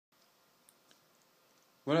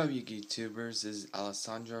What up, you YouTubers? This is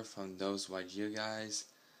Alessandro from ThoseYGOguys,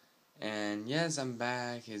 and yes, I'm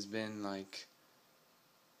back. It's been like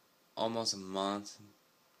almost a month,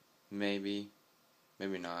 maybe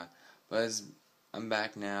not, but I'm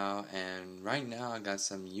back now, and right now I got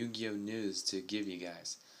some Yu-Gi-Oh news to give you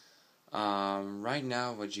guys. Right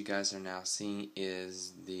now, what you guys are now seeing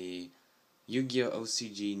is the Yu-Gi-Oh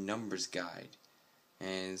OCG numbers guide,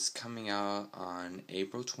 and it's coming out on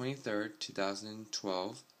April 23rd,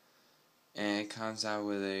 2012. And it comes out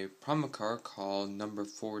with a promo card called number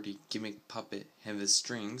 40 Gimmick Puppet Heavy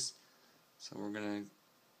Strings. So we're gonna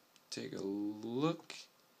take a look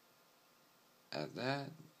at that.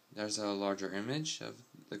 There's a larger image of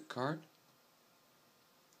the card,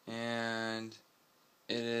 and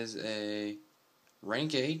it is a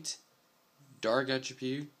rank 8 dark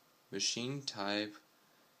attribute machine type,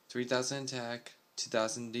 3000 attack,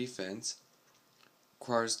 2000 defense,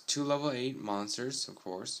 requires 2 level 8 monsters, of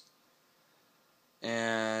course.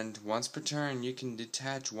 And once per turn, you can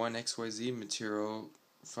detach one XYZ material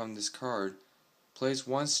from this card. Place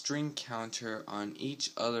one string counter on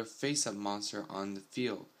each other face-up monster on the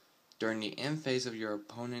field. During the end phase of your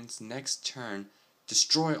opponent's next turn,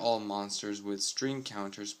 destroy all monsters with string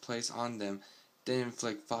counters placed on them, then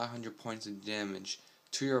inflict 500 points of damage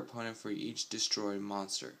to your opponent for each destroyed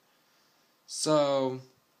monster. So,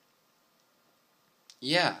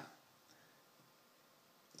 yeah.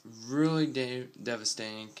 Really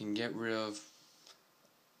devastating, can get rid of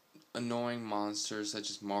annoying monsters such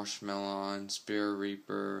as Marshmallow, Spirit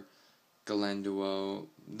Reaper, Galenduo,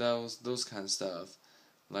 those kind of stuff.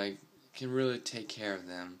 Like, can really take care of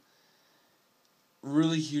them.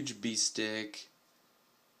 Really huge beast stick.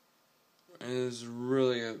 It is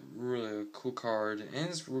really a cool card, and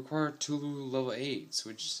it's required 2 level 8s,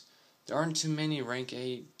 which there aren't too many rank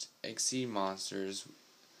 8 XC monsters.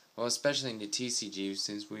 Well, especially in the TCG,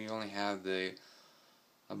 since we only have I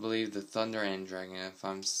believe the Thunder End Dragon, if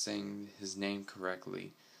I'm saying his name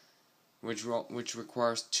correctly, which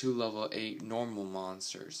requires 2 level 8 normal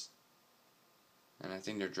monsters. And I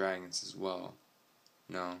think they're dragons as well.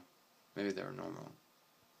 No, maybe they're normal.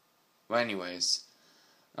 Well, anyways,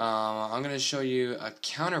 I'm going to show you a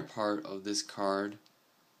counterpart of this card,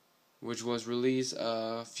 which was released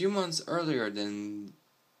a few months earlier than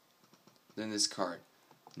this card,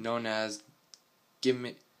 known as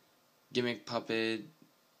Gimmick Puppet.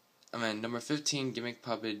 Number 15, Gimmick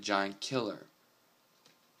Puppet Giant Killer.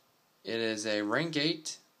 It is a rank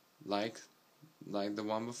 8, like the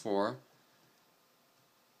one before.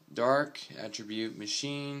 Dark attribute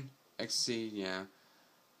machine, XC, yeah.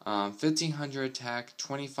 1500 attack,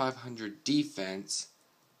 2500 defense,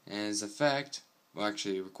 and his effect, well,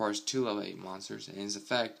 actually it requires 2 level 8 monsters, and his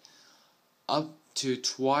effect, up to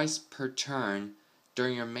twice per turn.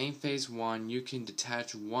 During your main phase 1, you can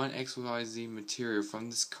detach one XYZ material from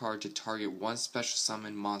this card to target one special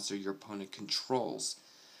summon monster your opponent controls.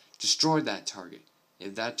 Destroy that target.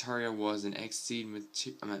 If that target was an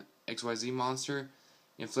XYZ monster,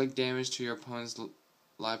 inflict damage to your opponent's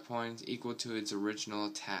life points equal to its original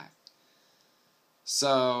attack.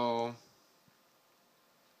 So,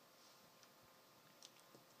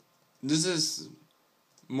 this is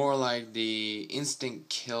more like the instant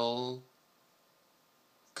kill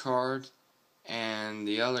card, and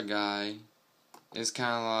the other guy is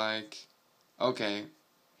kind of like, okay,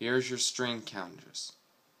 here's your string counters.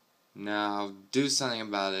 Now do something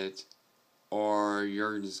about it, or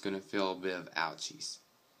you're just gonna feel a bit of ouchies.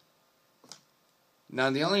 Now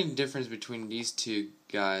the only difference between these two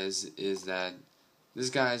guys is that this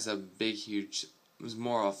guy is is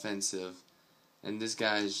more offensive, and this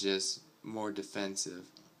guy is just more defensive.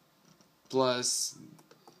 Plus,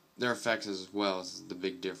 their effects as well is the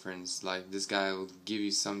big difference. Like, this guy will give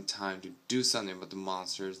you some time to do something about the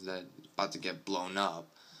monsters that are about to get blown up,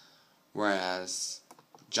 whereas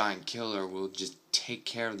Giant Killer will just take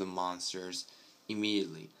care of the monsters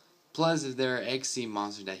immediately. Plus, if there are XC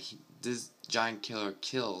monsters that this Giant Killer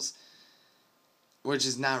kills, which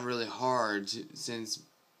is not really hard, since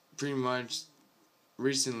pretty much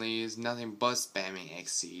recently is nothing but spamming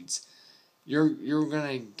X-Seeds, you're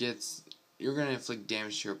gonna inflict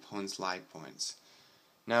damage to your opponent's life points.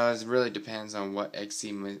 Now, it really depends on what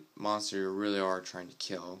XC monster you really are trying to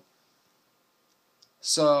kill.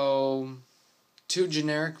 So, 2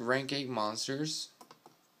 generic rank 8 monsters,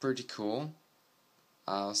 pretty cool,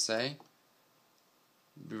 I'll say.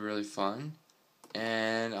 Be really fun.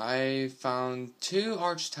 And I found 2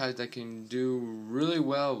 archetypes that can do really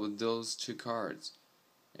well with those 2 cards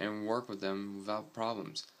and work with them without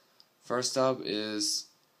problems. First up is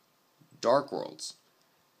Dark Worlds.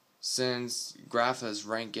 since Grapha is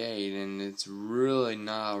rank 8 and it's really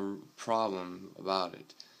not a problem about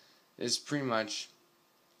it. It's pretty much,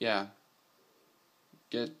 yeah,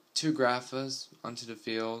 get 2 Graphas onto the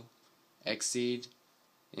field, exceed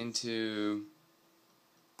into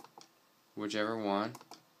whichever one,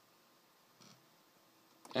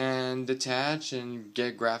 and detach and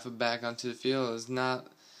get Grapha back onto the field. Is not,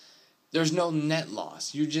 there's no net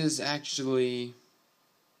loss. You actually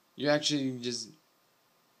just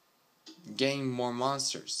gain more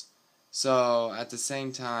monsters. So at the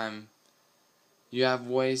same time, you have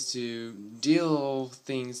ways to deal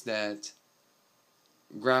things that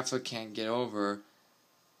Grapha can't get over,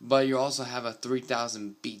 but you also have a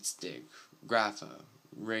 3000 beat stick Grapha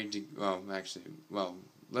ready to,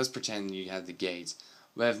 let's pretend you have the gates,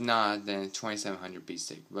 but if not, then 2700 beat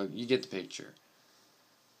stick, but you get the picture.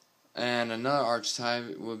 And another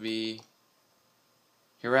archetype would be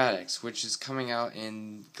Heretics, which is coming out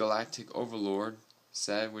in Galactic Overlord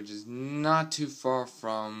set, which is not too far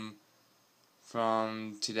from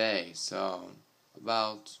today. So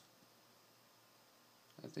about,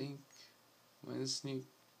 I think, when is sneak?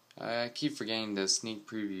 I keep forgetting the sneak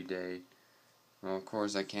preview date. Well, of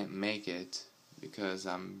course I can't make it because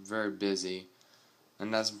I'm very busy,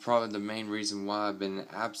 and that's probably the main reason why I've been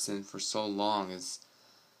absent for so long. Is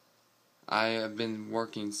I have been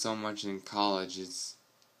working so much in college. It's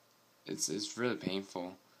really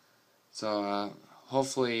painful. So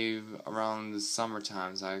hopefully around the summer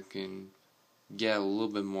times I can get a little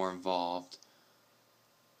bit more involved.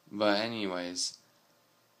 But anyways,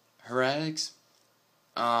 Heretics,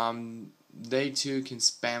 they too can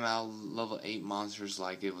spam out level 8 monsters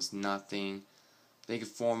like it was nothing. They can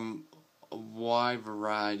form a wide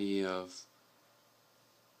variety of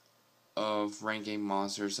rank 8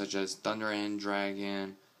 monsters such as Thunder and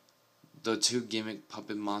Dragon, the 2 Gimmick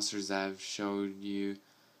puppet monsters that I've shown you,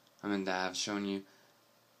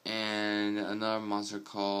 and another monster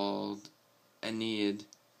called Aeneid,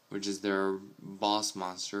 which is their boss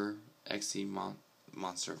monster, XC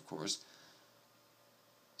monster, of course.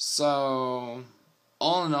 So,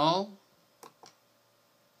 all in all,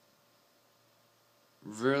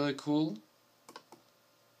 really cool.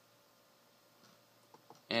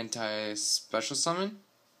 Anti-special summon,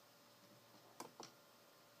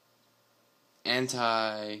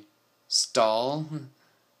 anti-stall.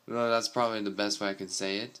 Well, that's probably the best way I can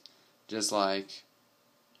say it. Just like,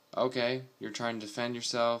 okay, you're trying to defend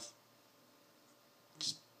yourself,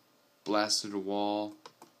 just blast through the wall.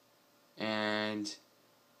 And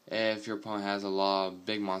if your opponent has a lot of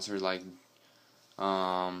big monsters, like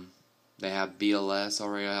they have BLS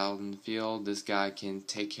already out in the field, this guy can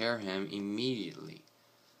take care of him immediately.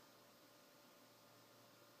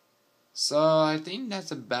 So I think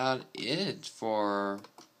that's about it for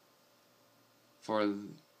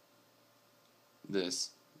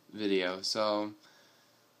this video. So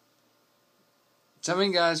tell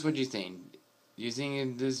me, guys, what do you think? Do you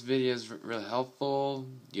think this video is really helpful?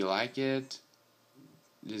 Do you like it?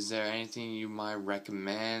 Is there anything you might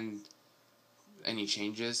recommend? Any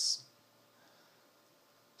changes?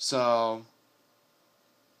 So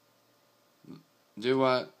do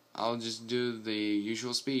what? I'll just do the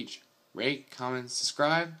usual speech. Rate, comment,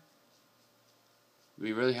 subscribe. It'd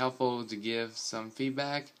be really helpful to give some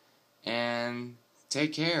feedback. And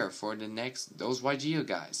take care for the next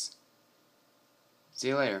ThoseYGOguys. See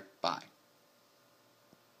you later. Bye.